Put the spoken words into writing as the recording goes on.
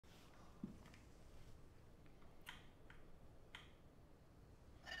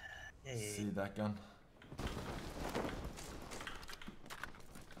See that gun.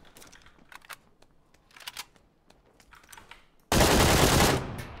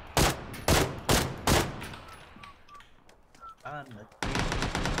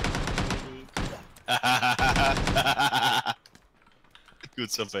 Good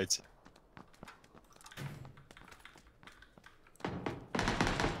job, Aitzy.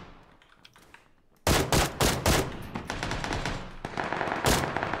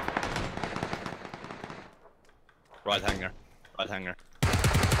 Right hanger. Right hanger.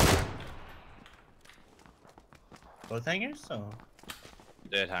 Both hangers or?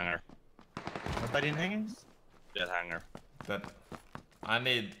 Dead hanger. Nobody in hangers? Dead hanger. That I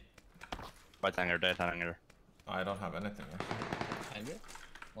need. Right hanger, dead hanger. I don't have anything actually. Hanger.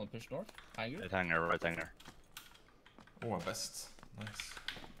 One push north. Hanger. Dead hanger, right hanger. Oh, a vest. Nice.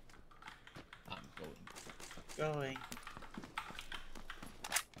 I'm going. Going.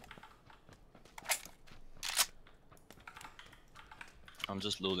 I'm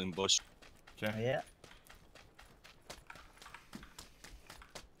just loading bush. Okay. Yeah.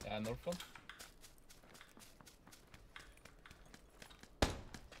 Yeah, north one.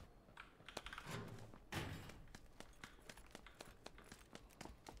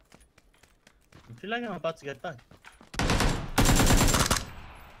 I feel like I'm about to get back.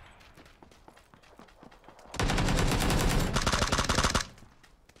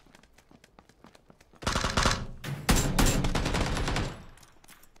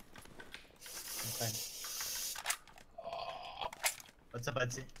 What's up,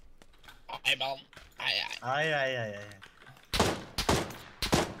 Aitzy? Hey, man. Aye. Aye.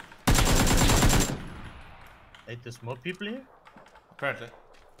 Hey, there's more people here? Apparently.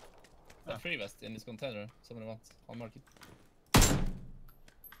 A free vest in this container. Someone wants on market.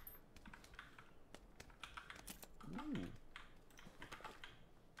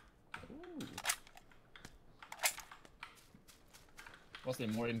 Ooh. Was there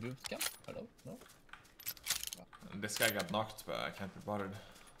more in boot camp? Hello? No? This guy got knocked, but I can't be bothered.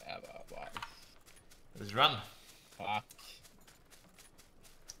 Yeah, but wow. Let's run. Fuck.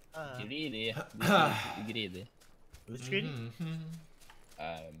 Greedy. Greedy. Who's greedy?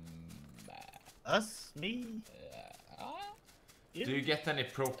 Us? Me? Do you get any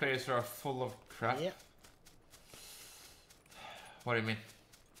pro players who are full of crap? Yeah. What do you mean?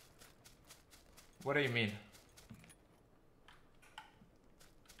 What do you mean?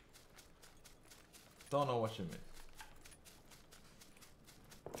 Don't know what you mean.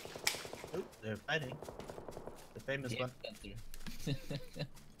 Oh, they're fighting. The famous one.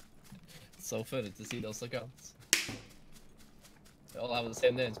 So funny to see those accounts. They all have the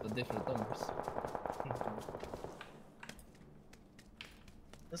same names but different numbers.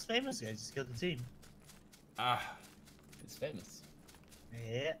 This famous guy just killed the team. Ah. It's famous.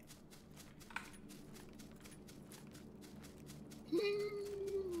 Yeah.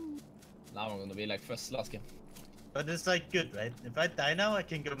 Now I'm gonna be like first last game. But it's like good, right? If I die now, I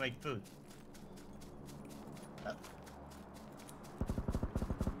can go make food. Oh.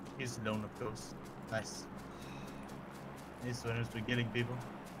 He's alone, of course. Nice. These winners were killing people.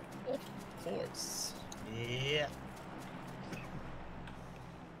 Of course. Yeah.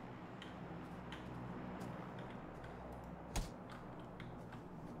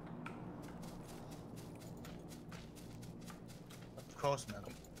 Of course, man.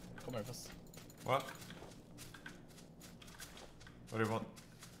 Come here first. What? What do you want?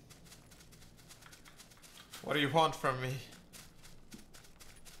 What do you want from me?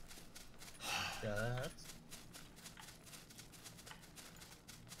 That.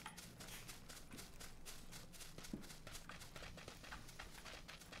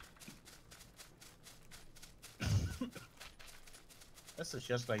 This is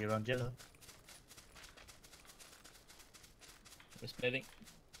just like around yellow. We're splitting.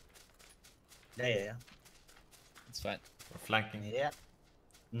 Yeah. It's fine. We're flanking. Yeah.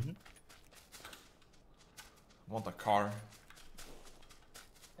 Want a car.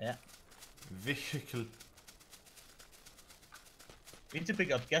 Yeah. Vehicle. We need to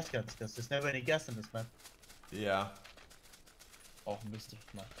pick up gas guns because there's never any gas in this map. Yeah. Oh, Mr.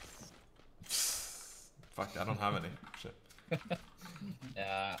 Nice. Fuck, I don't have any. Shit.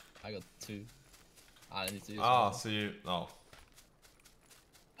 Yeah, I got 2. I need to use Ah, so you... No.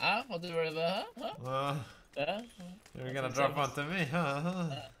 Ah, what do you worry about? Huh? You're gonna drop onto me, huh?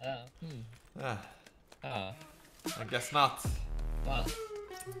 I guess not. Well,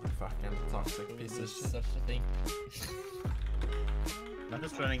 Fucking toxic piece of shit. such a thing. I'm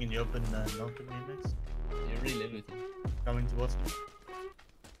just running in the open north of me next. You really lose it. Coming towards me.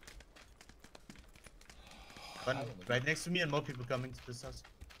 One right next to me and more people coming to this house.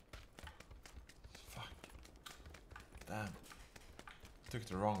 Took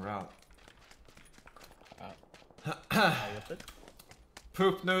the wrong route.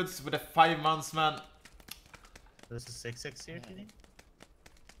 Poop nudes with a 5 months, man. There's a 6x here, Kenny.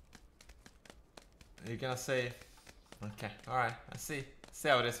 You're gonna say, okay, alright, I see. See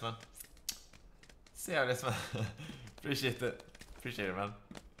how it is, man. See how it is, man. Appreciate it. Appreciate it, man.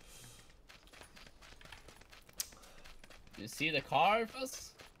 You see the car,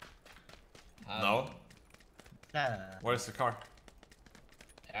 Fuzz? No. Nah. Where's the car?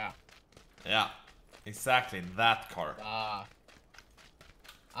 Yeah. Yeah, exactly that car. I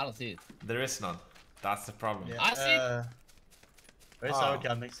don't see it. There is none. That's the problem. Yeah. I see. Where's our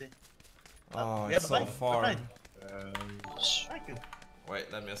gun, mxey? Oh, Yeah, it's so far. Thank you. Wait,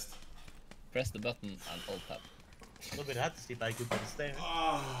 I missed. Press the button and hold tab. A little bit had to see if I could put the stairs.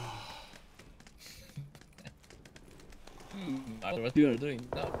 I don't know what you are doing.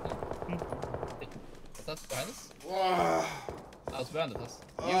 No. What's that behind us? I was behind us.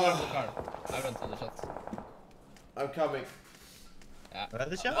 You were in the car. I went to the shots. I'm coming. Yeah. Where are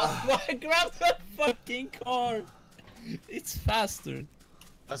the shots? Why grab the fucking car? It's faster.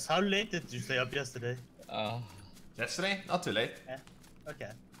 That's how late did you stay up yesterday? Yesterday? Not too late. Yeah.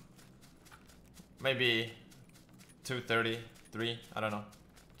 Okay. Maybe 2:30, 3. I don't know.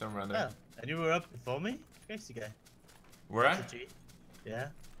 Don't remember. Yeah. And you were up before me? Crazy guy. Were I? That's a G. Yeah.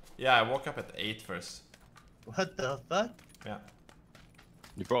 Yeah, I woke up at 8 first. What the fuck? Yeah.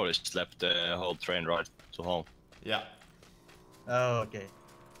 You probably slept the whole train ride to home. Yeah. Oh, okay.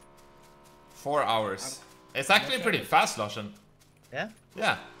 4 hours. It's actually pretty fast, Larsen. Yeah?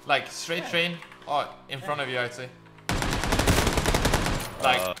 Yeah, like straight train. Oh, in front of you, I'd say.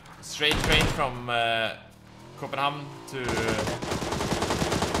 Like straight train from Copenhagen to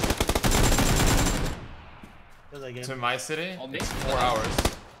my city. It's 4 hours.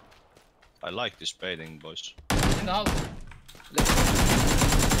 I like this baiting, boys. In the house.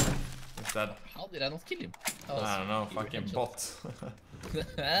 It's dead. How did I not kill him? I don't know, fucking bot.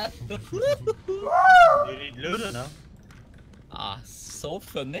 You need loot or no? So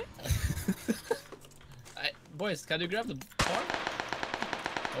funny. Boys, can you grab the car?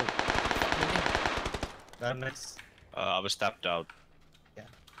 Oh, That next. I was tapped out. Yeah,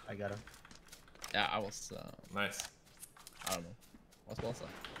 I got him. yeah, I was. Nice. I don't know. What was that?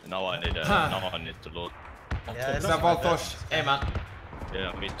 Now I need to load. Yeah, Is that Baltosh? Hey, man.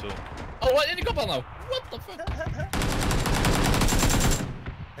 Yeah, me too. Oh, what did you come on now? What the fuck? I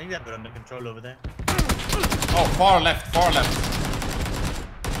think they have it under control over there. Oh, far left, far left.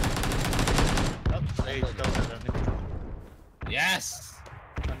 Oh, they don't have it under control. Yes!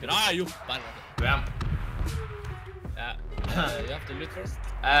 Bra gjort! Damn. Yeah. You have to loot first.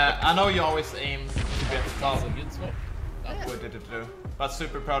 I know you always aim to be at the top. That's a good smoke. Good to do. But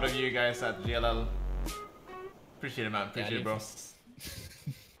super proud of you guys at GLL. Appreciate it, man. Appreciate it, bro.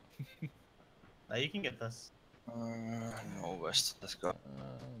 Now you can get this. No west, let's go.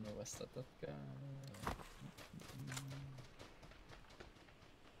 No west at that guy.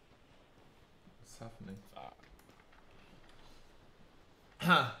 What's happening?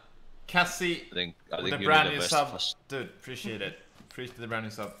 Cassie I think with you the need brand the new west sub. first. Dude, appreciate it. Appreciate the brand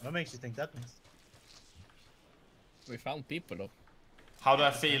new sub. What makes you think that means? We found people though. How do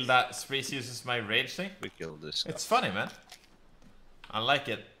I feel that Spreeze uses my rage thing? We killed this guy. It's funny, man. I like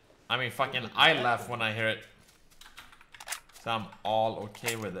it. I mean, fucking, I laugh when I hear it. So I'm all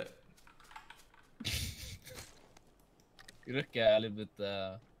okay with it. You look a little bit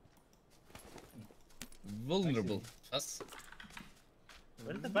vulnerable. That's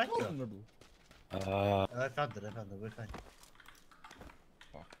Where did the back go? vulnerable. I found it, we're fine.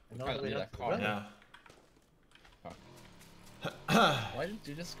 Fuck. I know I the way need up a to car. run. Yeah. Why didn't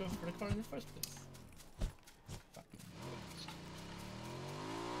you just go for the car in the first place? Fucking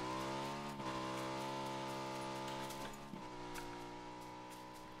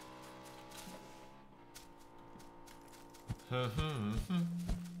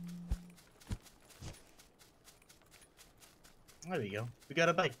There we go. We got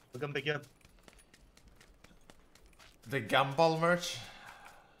a bike. We're gonna pick you up. The gumball merch?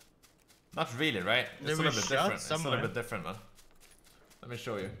 Not really, right? There It's a were little bit shots different. It's a somewhere. little bit different, man. Let me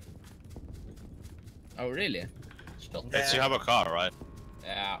show you. Oh really? Shot. Yeah. Let's you have a car, right?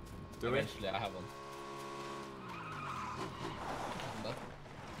 Yeah. Do we? Eventually I have one. That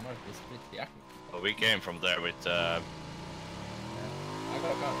mark is pretty accurate. Well, we came from there with I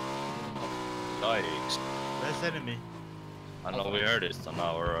got a car. Yikes. Where's enemy? I know we heard it on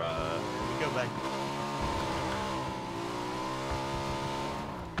our We go back.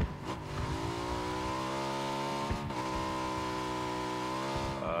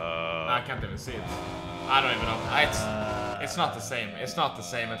 I can't even see it. I don't even know. It's not the same. It's not the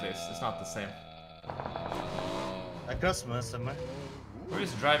same at least. It's not the same. A customer somewhere. Who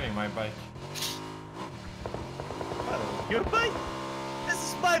is driving my bike? Your bike? This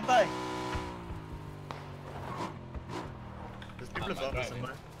is my bike! There's people above us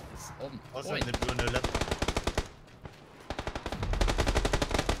somewhere. It's on. Also Oi. in the blue on the left.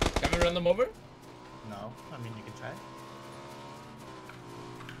 Can we run them over? No, I mean you can try.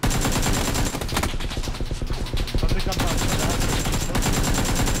 From the compound, from the house.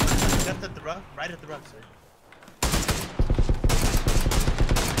 Left at the rock, right at the rock, sorry.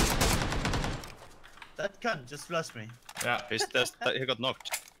 That cunt just flushed me. Yeah. He got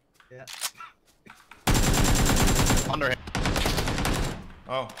knocked. Yeah. Under him.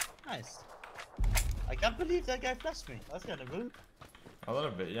 Oh, Nice. I can't believe that guy flushed me. That's kind of rude. a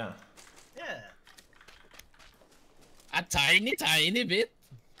little bit, yeah. Yeah. A tiny bit.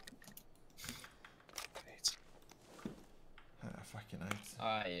 Fucking Aitzy.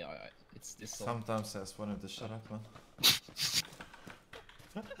 Aye. It's this song. Sometimes I just wanted to shut up, man.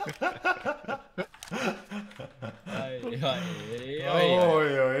 Aye.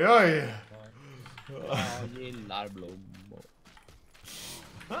 Oj, oj, oj. Jag gillar blommor.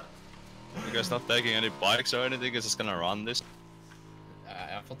 You guys not taking any bikes or anything? Is just gonna run this?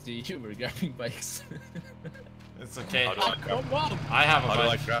 I thought you were grabbing bikes. It's okay. How do I grab? Come on! I have a How do I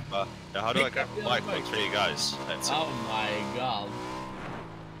bike. grab a? Yeah, how do I Pick grab up a the bike other for bike. 3 guys? That's it. Oh my god.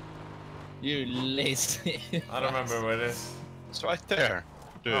 You lazy. I don't remember where it is. It's right there.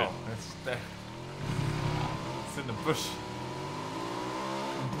 Dude. Oh, it's there. It's in the bush.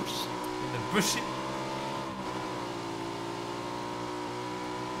 Bush. In the bushy.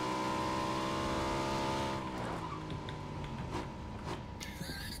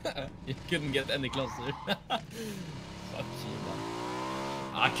 You couldn't get any closer. Fuck you, man.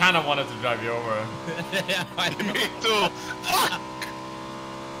 I kind of wanted to drive you over. Yeah, I know. Me too.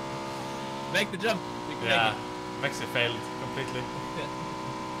 Make the jump. You can Yeah, make mxey failed completely. it.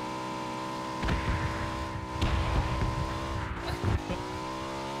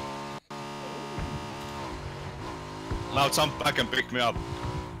 Now jump back and pick me up.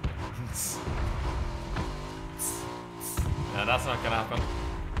 Yeah, that's not gonna happen.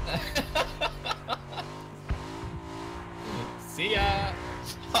 See ya.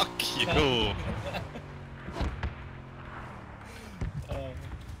 Fuck you.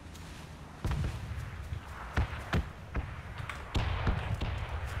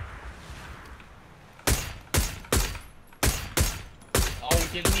 Oh, we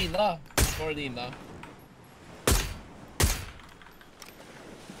killed Nina. Poor Nina.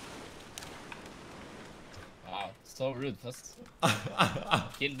 Wow, so rude. First.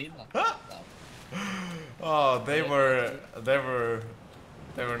 Kill Nina. No. Oh, they were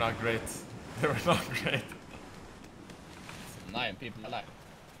not great. They were not great. 9 people alive.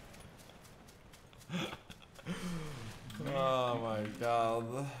 Oh my god.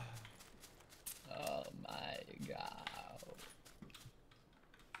 Oh my god.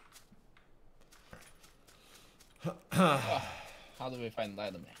 Oh, how do we find the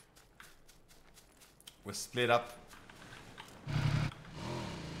enemy? We split up.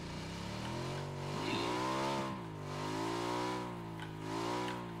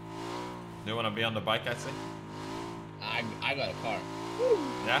 Do you wanna be on the bike, I'd say? I got a car.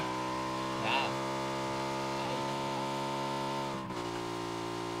 Yeah? Yeah.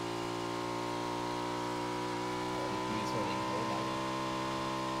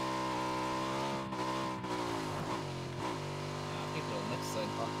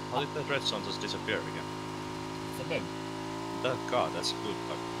 How did that red zone just disappear again? It's a bug. God, that's a good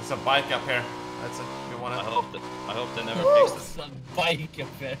bug. There's a bike up here. That's it. You wanna? I hope they never fix It's it. a bike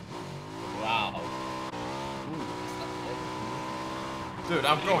up there. Wow. Ooh, is that Dude,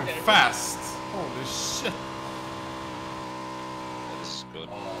 I'm going fast. Holy shit. This is good.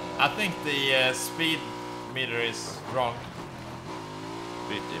 I think the speed meter is wrong.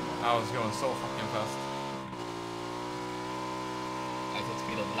 Beat him. I was going so fucking fast. I thought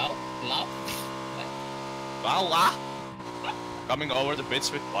speed of loud. Voila! Coming over the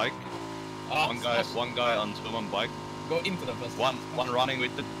bits with bike. Oh, One guy on one bike. Go into the first. One running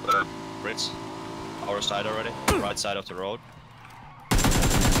with the bridge. Our side already. Right side of the road.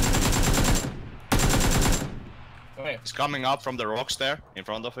 Where? He's coming up from the rocks there in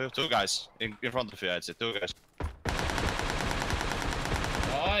front of you. 2 guys in front of you. I'd say 2 guys.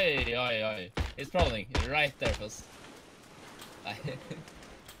 Oi. He's crawling right there first.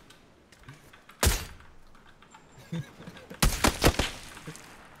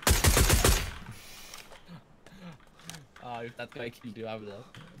 Oh, if that guy killed you, I would have.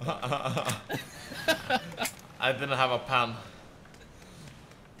 I didn't have a pan.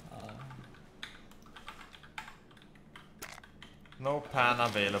 No pan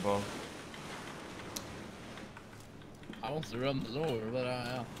available. I want to run the door, but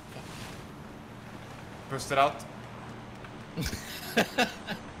yeah. Pushed it out. I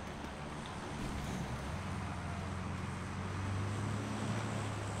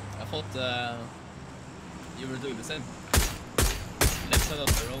thought you were doing the same. Left side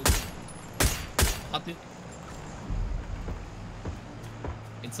of the road. Hutty.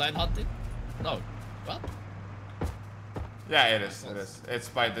 Inside Hutty? No. What? Yeah, it is. It is. It's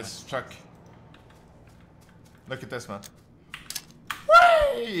by this truck. Look at this, man.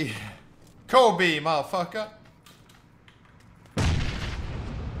 Way! Kobe, motherfucker.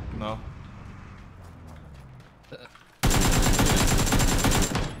 No.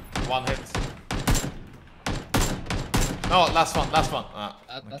 One hit. No, last one, last one. Ah,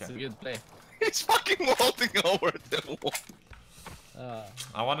 That's okay. a good play. He's fucking holding over the wall.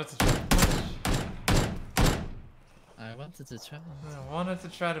 I wanted to try to punch. I wanted to try. I wanted to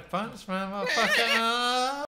try to punch, man, motherfucker.